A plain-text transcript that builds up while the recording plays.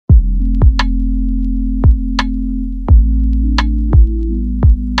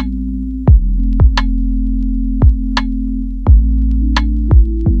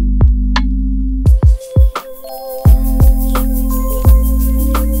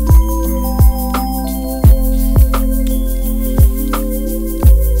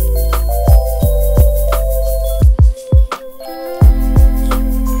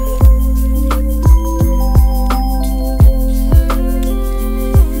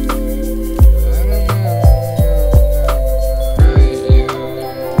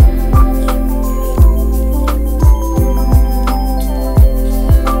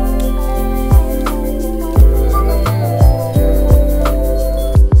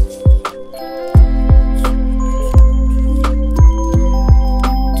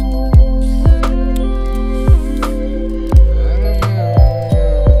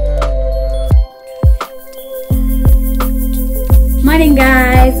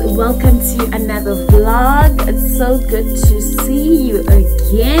welcome to another vlog. It's so good to see you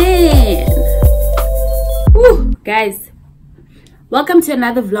again. Woo, guys, welcome to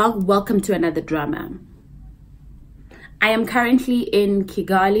another vlog. Welcome to another drama. I am currently in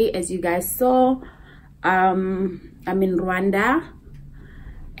Kigali, as you guys saw. I'm in Rwanda,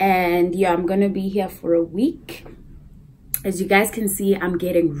 and yeah, I'm gonna be here for a week. As you guys can see, I'm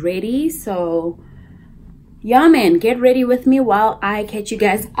getting ready, so yeah, man, get ready with me while I catch you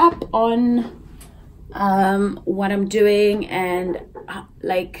guys up on what I'm doing and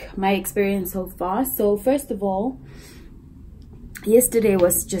like my experience so far. So first of all, yesterday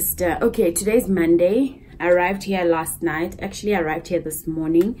was just okay, today's Monday. I arrived here last night. Actually, I arrived here this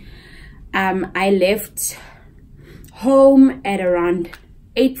morning. I left home at around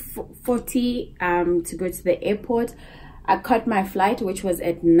 8:40 to go to the airport. I caught my flight, which was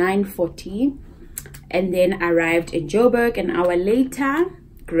at 9:40. And then arrived in Joburg an hour later.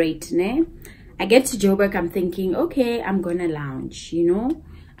 Great, ne? I get to Joburg, I'm thinking, okay, I'm gonna lounge, you know?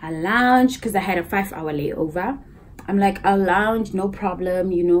 I lounge because I had a 5-hour layover. I'm like, I'll lounge, no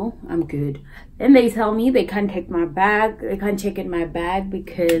problem, you know, I'm good. Then they tell me they can't take my bag, they can't check in my bag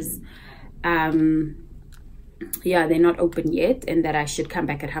because, yeah, they're not open yet, and that I should come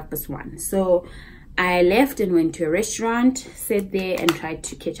back at 1:30. So I left and went to a restaurant, sat there and tried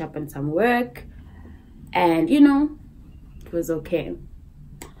to catch up on some work. And you know, it was okay.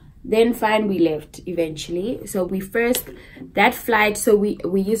 Then fine, we left eventually. So we first, that flight, so we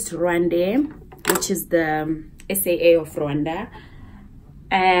used Rwanda, which is the SAA of Rwanda,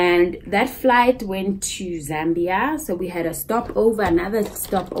 and that flight went to Zambia. So we had a stopover, another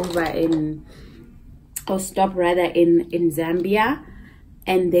stopover in Zambia,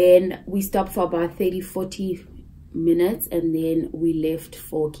 and then we stopped for about 30-40 minutes, and then we left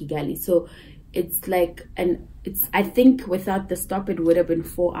for Kigali. So it's like, and it's, I think without the stop it would have been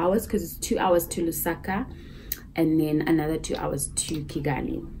 4 hours, because it's 2 hours to Lusaka and then another 2 hours to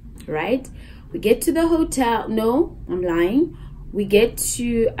Kigali, right? We get to the hotel. No, I'm lying. We get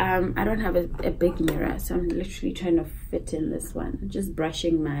to I don't have a big mirror, so I'm literally trying to fit in this one. I'm just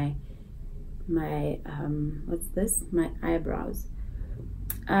brushing my what's this, my eyebrows.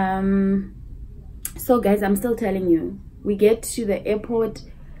 So guys, I'm still telling you, we get to the airport.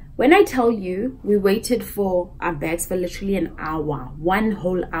 When I tell you, we waited for our bags for literally an hour, one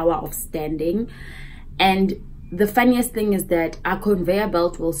whole hour of standing. And the funniest thing is that our conveyor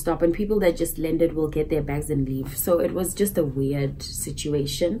belt will stop and people that just landed will get their bags and leave. So it was just a weird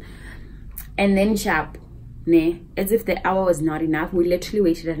situation. And then sharp, as if the hour was not enough, we literally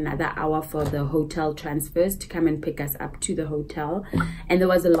waited another hour for the hotel transfers to come and pick us up to the hotel. And there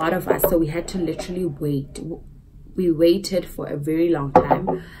was a lot of us, so we had to literally wait. We waited for a very long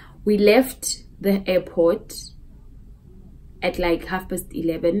time. We left the airport at like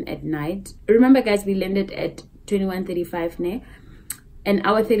 11:30 at night. Remember guys, we landed at 21:35, ne? An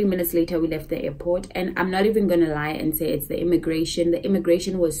hour 30 minutes later we left the airport. And I'm not even gonna lie and say it's the immigration. The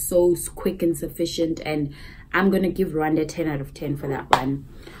immigration was so quick and sufficient, and I'm gonna give Rwanda 10 out of 10 for that one.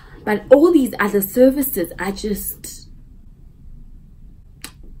 But all these other services are just,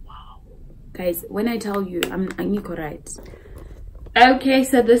 guys, when I tell you, I'm right. Okay,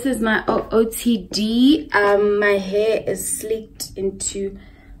 so this is my OOTD. My hair is sleeked into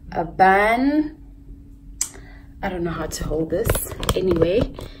a bun. I don't know how to hold this anyway.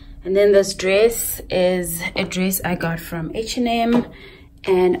 And then this dress is a dress I got from H&M,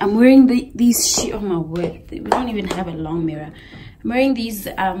 and I'm wearing these shoes. Oh my word, we don't even have a long mirror. I'm wearing these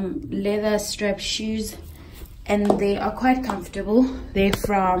leather strap shoes, and they are quite comfortable.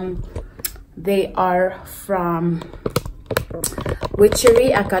 They are from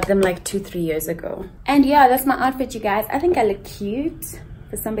Witchery. I got them like 2-3 years ago. And yeah, that's my outfit, you guys. I think I look cute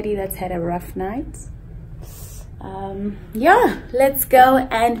for somebody that's had a rough night. Yeah, let's go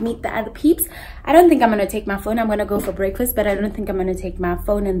and meet the other peeps. I don't think I'm gonna take my phone. I'm gonna go for breakfast, but I don't think I'm gonna take my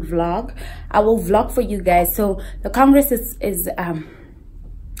phone and vlog. I will vlog for you guys. So the Congress is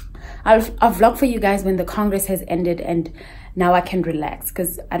I'll vlog for you guys when the Congress has ended and now I can relax,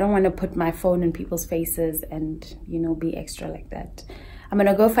 because I don't want to put my phone in people's faces and, you know, be extra like that. I'm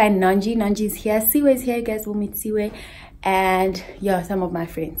gonna go find Nanji. Nanji's here. Siwe's here, guys. We'll meet Siwe and yeah, some of my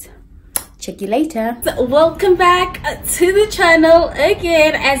friends. Check you later. So welcome back to the channel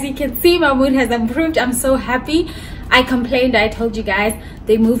again. As you can see, my mood has improved. I'm so happy. I complained, I told you guys,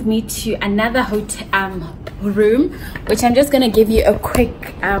 they moved me to another hotel room, which I'm just gonna give you a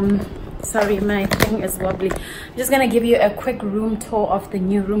quick sorry, my thing is wobbly. I'm just gonna give you a quick room tour of the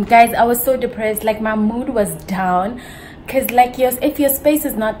new room. Guys, I was so depressed, like my mood was down, because like if your space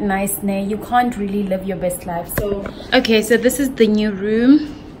is not nice, you can't really live your best life. So okay, so this is the new room.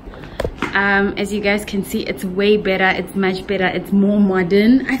 As you guys can see, it's way better, it's much better, it's more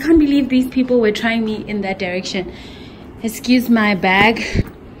modern. I can't believe these people were trying me in that direction. Excuse my bag.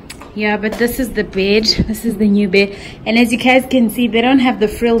 Yeah, but this is the bed, this is the new bed, and as you guys can see, they don't have the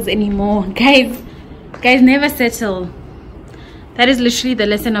frills anymore. Guys, never settle. That is literally the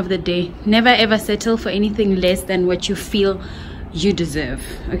lesson of the day. Never ever settle for anything less than what you feel you deserve.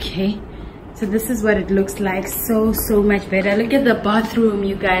 Okay, so this is what it looks like. So much better. Look at the bathroom,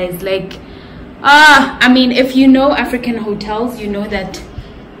 you guys. Like, I mean, if you know African hotels, you know that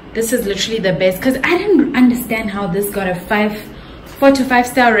this is literally the best, because I didn't understand how this got a 4 to 5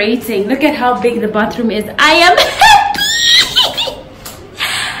 star rating. Look at how big the bathroom is. I am happy.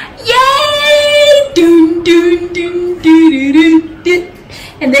 Yay! Dun, dun, dun, dun, dun, dun.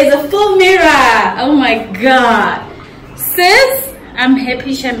 And there's a full mirror. Oh my god, sis, I'm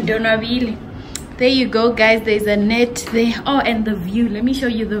happy. Shamdonaville. There you go, guys. There's a net there. Oh, and the view. Let me show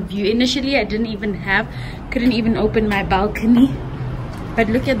you the view. Initially I couldn't even open my balcony, but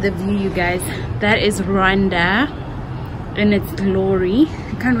look at the view, you guys. That is Rwanda in its glory.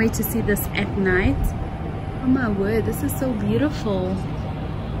 I can't wait to see this at night. Oh my word, this is so beautiful.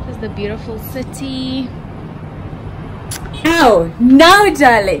 This is the beautiful city. Now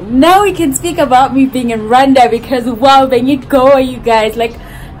darling, now we can speak about me being in Rwanda, because wow, when you go, you guys, like,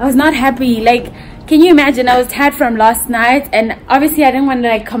 I was not happy. Like, can you imagine? I was tired from last night, and obviously I didn't want to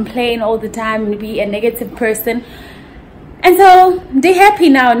like complain all the time and be a negative person. And so they're happy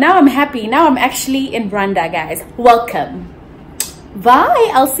now. Now I'm happy. Now I'm actually in Rwanda, guys. Welcome.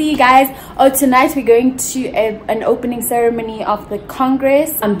 Bye. I'll see you guys. Oh, tonight we're going to an opening ceremony of the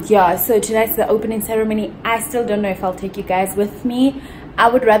Congress. Yeah, so tonight's the opening ceremony. I still don't know if I'll take you guys with me. I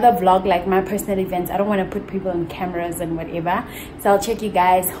would rather vlog like my personal events. I don't want to put people on cameras and whatever. So I'll check you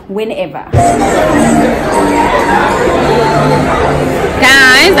guys whenever.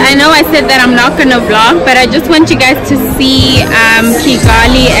 Guys, I know I said that I'm not gonna vlog, but I just want you guys to see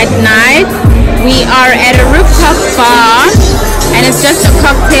Kigali at night. We are at a rooftop bar, and it's just a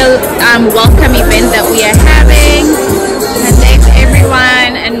cocktail welcome event that we are having. And thanks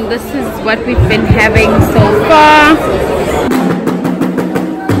everyone, and this is what we've been having so far.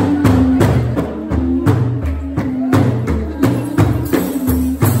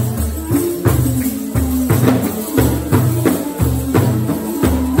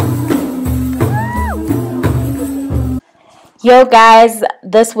 Yo guys,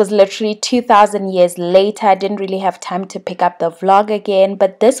 this was literally 2,000 years later. I didn't really have time to pick up the vlog again,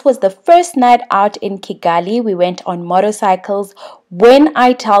 but this was the first night out in Kigali. We went on motorcycles. When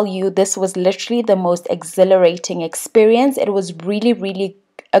I tell you, this was literally the most exhilarating experience. It was really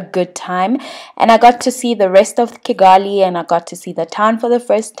a good time, and I got to see the rest of Kigali, and I got to see the town for the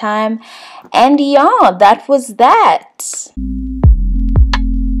first time. And yeah, that was that.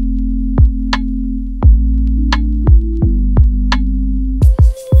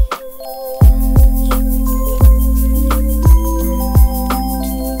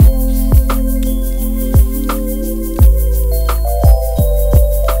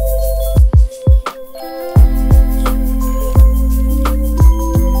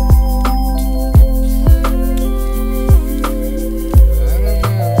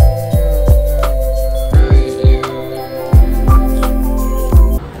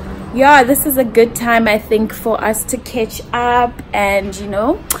 Yeah, this is a good time, I think, for us to catch up. And you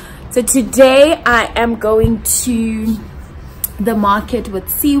know, so today I am going to the market with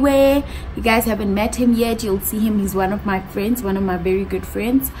Siwe. You guys haven't met him yet. You'll see him. He's one of my friends, one of my very good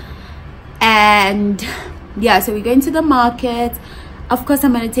friends. And yeah, so we're going to the market. Of course,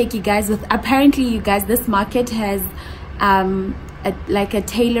 I'm going to take you guys with, apparently you guys, this market has like a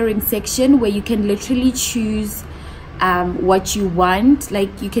tailoring section where you can literally choose what you want.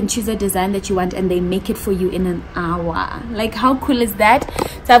 Like, you can choose a design that you want and they make it for you in an hour. Like, how cool is that?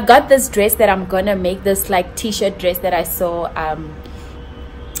 So I've got this dress that I'm gonna make, this like t-shirt dress that I saw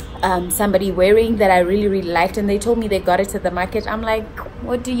somebody wearing that I really liked, and they told me they got it at the market. I'm like,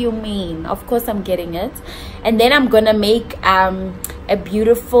 what do you mean? Of course I'm getting it. And then I'm gonna make a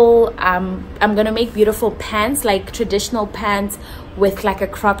beautiful I'm gonna make beautiful pants, like traditional pants with like a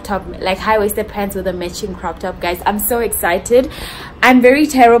crop top, like high-waisted pants with a matching crop top. Guys, I'm so excited. I'm very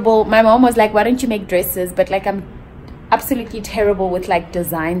terrible. My mom was like, why don't you make dresses? But like, I'm absolutely terrible with like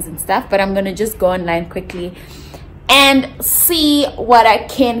designs and stuff. But I'm gonna just go online quickly and see what I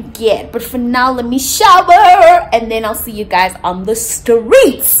can get. But for now, let me shower and then I'll see you guys on the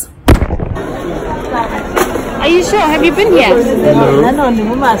streets. Are you sure? Have you been here?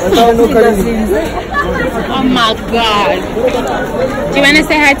 Oh my god. Do you want to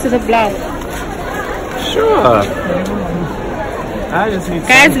say hi to the vlog? Sure.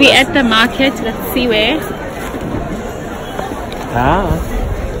 Guys, we're at the market. Let's see where.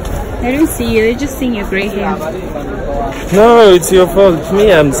 They don't see you, they're just seeing your grey hair. No, it's your fault.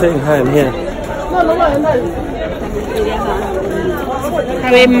 Me, I'm saying hi, I'm here.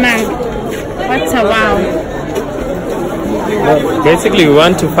 What's a wow? Well, basically, we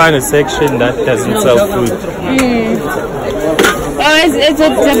want to find a section that doesn't sell food. Oh, it's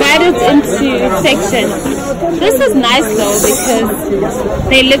divided into sections. This is nice though because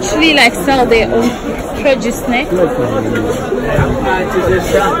they literally like sell their own produce, ne?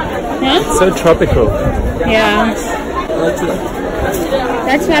 Huh? So tropical. Yeah.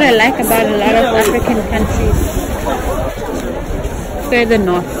 That's what I like about a lot of African countries. Further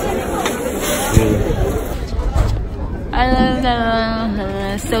north.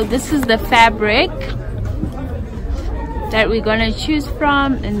 So this is the fabric that we're gonna choose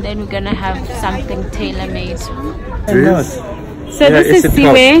from, and then we're gonna have something tailor-made. So this is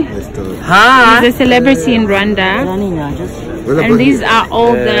Siwe. He's a celebrity in Rwanda, and these are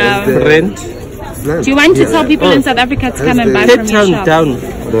all the rent. Do you want to tell people in South Africa to come and buy from your shop?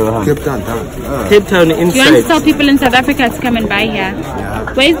 Cape Town inside. Do you want to tell people in South Africa to come and buy here?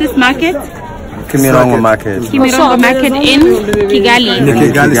 Where is this market? Kimirongo Market. Kimirongo Market in Kigali.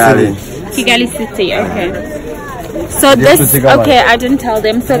 Kigali City, okay. So this, okay, I didn't tell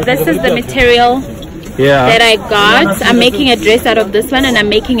them. So this is the material that I got. I'm making a dress out of this one, and I'm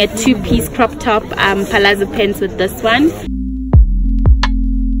making a two-piece crop top palazzo pants with this one.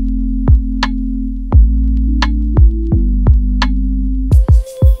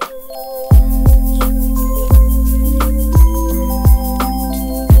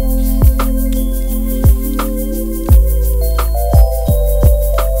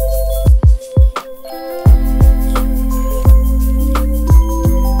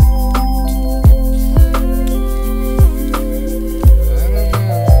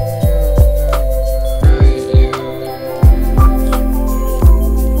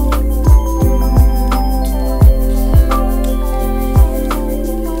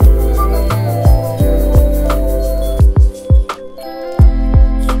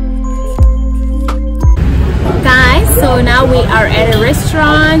 So now we are at a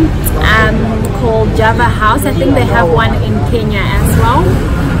restaurant called Java House. I think they have one in Kenya as well.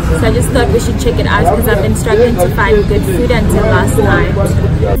 So I just thought we should check it out because I've been struggling to find good food until last night.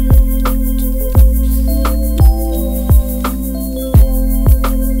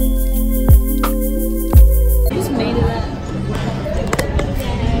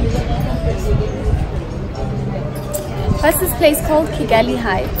 What's this place called? Kigali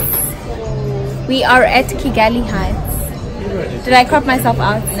Heights. We are at Kigali Heights. Did I crop myself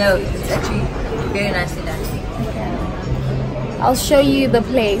out? No, it's actually very nicely done. Okay. I'll show you the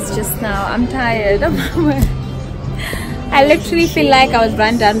place just now. I'm tired. I literally feel like I was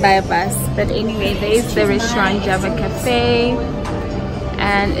run down by a bus. But anyway, there's the restaurant Java Cafe.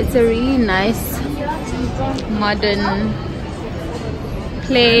 And it's a really nice modern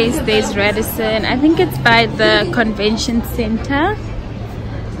place. There's Radisson. I think it's by the convention center.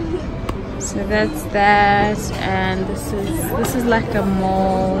 So that's that, and this is like a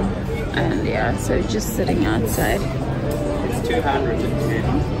mall, and yeah, so just sitting outside. It's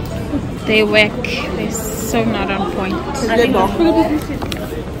 210. They work, they're so not on point.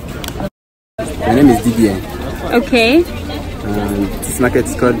 My name is DBN. Okay. This market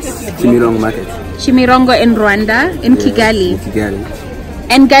is called Kimirongo Market. Kimirongo in Rwanda, in Kigali. In Kigali.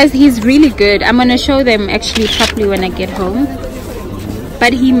 And guys, he's really good. I'm gonna show them actually properly when I get home.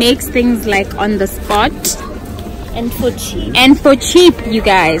 But he makes things like on the spot. And for cheap. And for cheap, you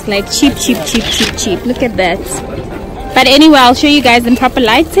guys. Like cheap. Look at that. But anyway, I'll show you guys in proper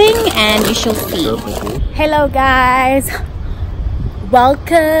lighting and you shall see. Hello guys.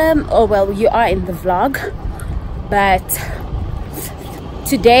 Welcome. Oh well, you are in the vlog. But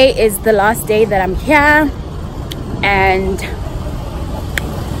today is the last day that I'm here. And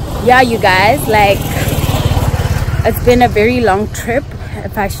yeah, you guys, like it's been a very long trip,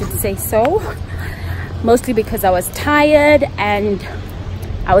 if I should say so, mostly because I was tired and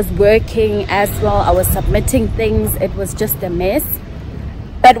I was working as well. I was submitting things. It was just a mess,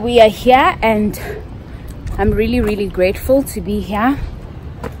 but we are here and I'm really grateful to be here.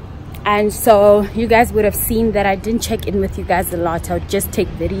 And so you guys would have seen that I didn't check in with you guys a lot. I would just take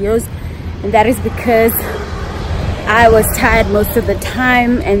videos, and that is because I was tired most of the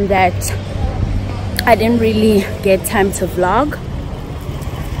time and that I didn't really get time to vlog.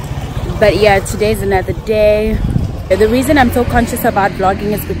 But yeah, today's another day. The reason I'm so conscious about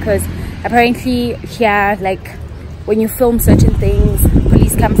vlogging is because apparently here, like when you film certain things,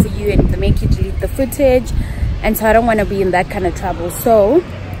 police come for you and they make you delete the footage. and so I don't want to be in that kind of trouble. So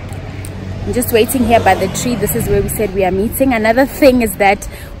I'm just waiting here by the tree. This is where we said we are meeting. Another thing is that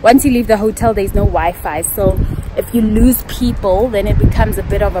once you leave the hotel, there's no Wi-Fi, so if you lose people, then it becomes a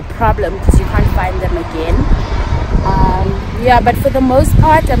bit of a problem because you can't find them again. Yeah, but for the most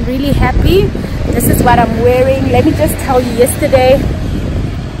part, I'm really happy. This is what I'm wearing. Let me just tell you, yesterday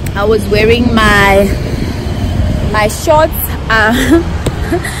I was wearing my shorts,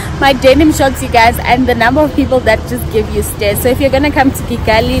 my denim shorts, you guys, and the number of people that just give you stares. So if you're gonna come to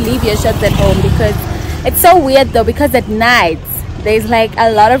Kigali, leave your shorts at home, because it's so weird though, because at night there's like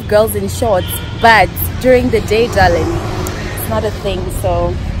a lot of girls in shorts, but during the day, darling, it's not a thing.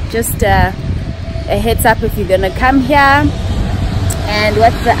 So just a heads up if you're gonna come here. And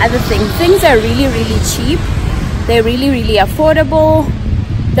what's the other thing? Things are really cheap. They're really affordable.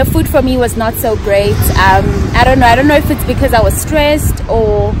 The food for me was not so great. I don't know if it's because I was stressed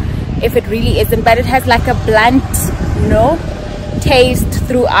or if it really isn't, but it has like a blunt, taste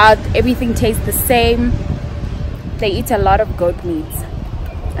throughout. Everything tastes the same. They eat a lot of goat meat,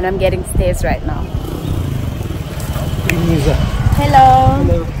 and I'm getting stares right now. Hello.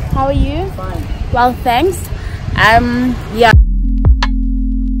 Hello. How are you? Fine. Well, thanks. Yeah.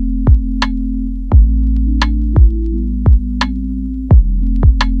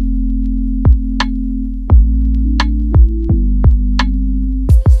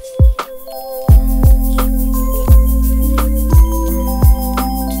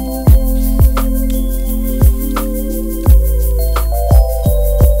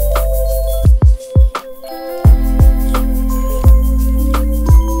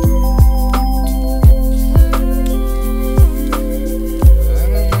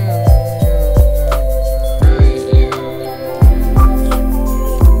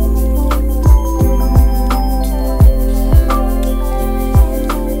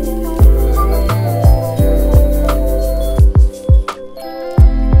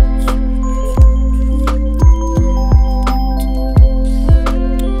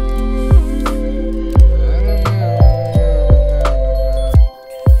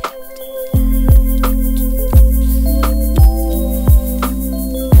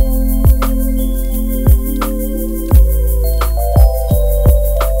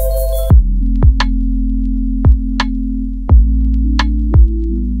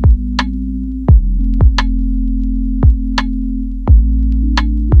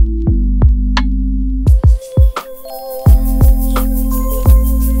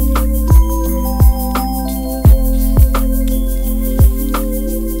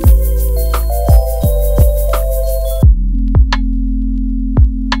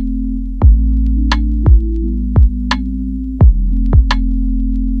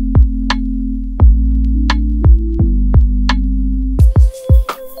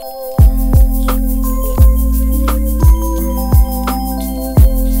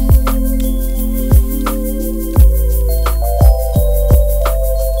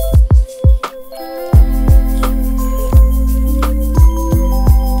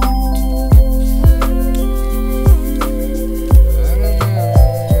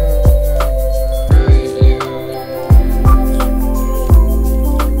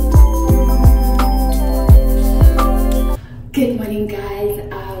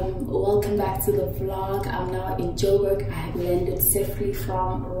 To the vlog. I'm now in Joburg. I have landed safely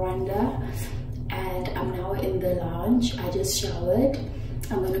from Rwanda and I'm now in the lounge. I just showered.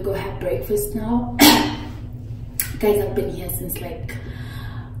 I'm gonna go have breakfast now. Guys, I've been here since like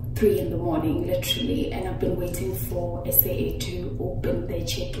 3 in the morning, literally, and I've been waiting for SAA to open their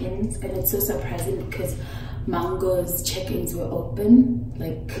check-ins, and it's so surprising because Mango's check-ins were open,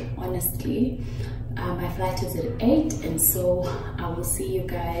 like honestly. My flight is at 8, and so I will see you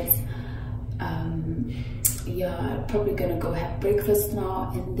guys. Yeah, probably gonna go have breakfast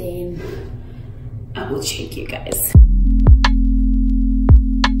now and then I will check you guys.